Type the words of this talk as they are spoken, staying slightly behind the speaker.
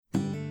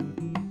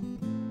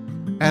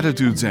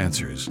Attitudes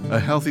Answers, a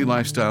healthy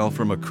lifestyle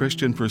from a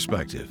Christian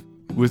perspective,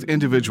 with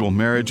individual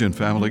marriage and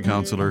family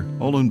counselor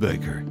Olin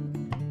Baker.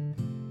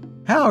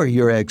 How are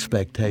your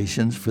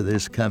expectations for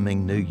this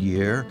coming new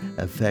year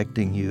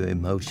affecting you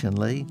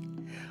emotionally?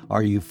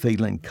 Are you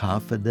feeling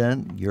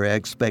confident your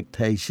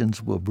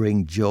expectations will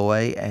bring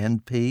joy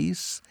and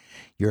peace?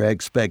 Your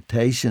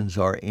expectations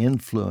are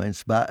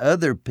influenced by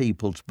other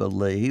people's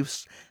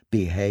beliefs,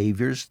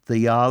 behaviors,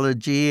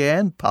 theology,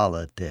 and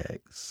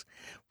politics.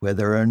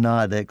 Whether or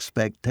not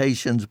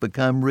expectations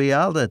become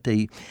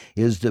reality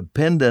is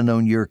dependent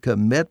on your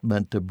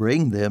commitment to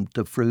bring them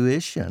to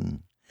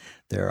fruition.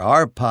 There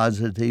are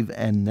positive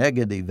and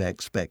negative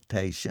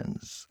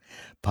expectations.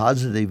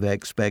 Positive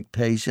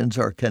expectations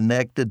are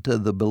connected to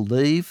the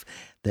belief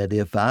that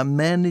if I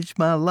manage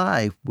my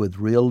life with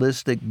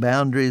realistic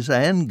boundaries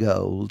and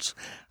goals,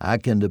 I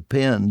can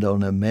depend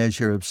on a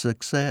measure of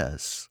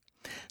success.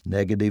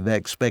 Negative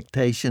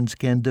expectations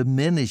can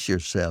diminish your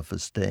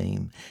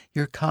self-esteem,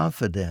 your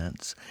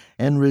confidence,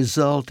 and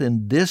result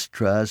in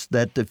distrust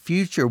that the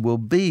future will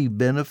be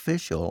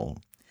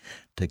beneficial.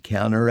 To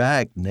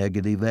counteract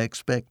negative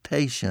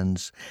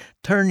expectations,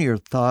 turn your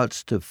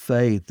thoughts to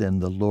faith in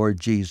the Lord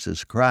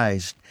Jesus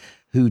Christ,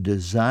 who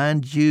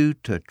designed you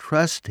to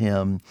trust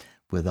Him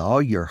with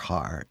all your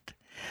heart.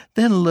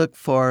 Then look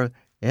for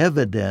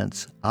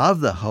evidence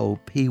of the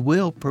hope He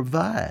will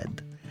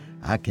provide.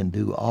 I can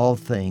do all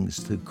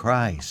things through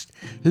Christ,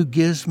 who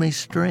gives me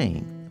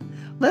strength.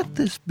 Let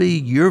this be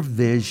your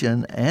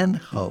vision and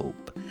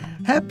hope.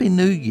 Happy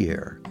New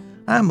Year.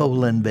 I'm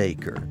Olin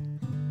Baker.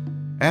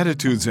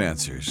 Attitudes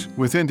Answers,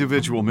 with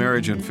individual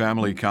marriage and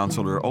family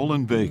counselor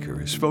Olin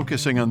Baker, is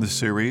focusing on the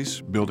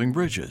series Building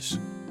Bridges.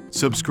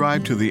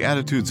 Subscribe to the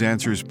Attitudes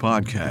Answers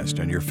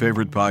podcast on your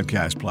favorite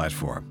podcast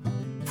platform.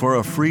 For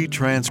a free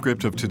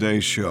transcript of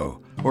today's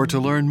show or to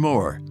learn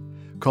more,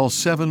 call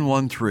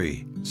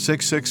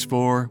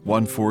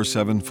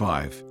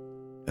 713-664-1475.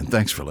 And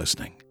thanks for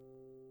listening.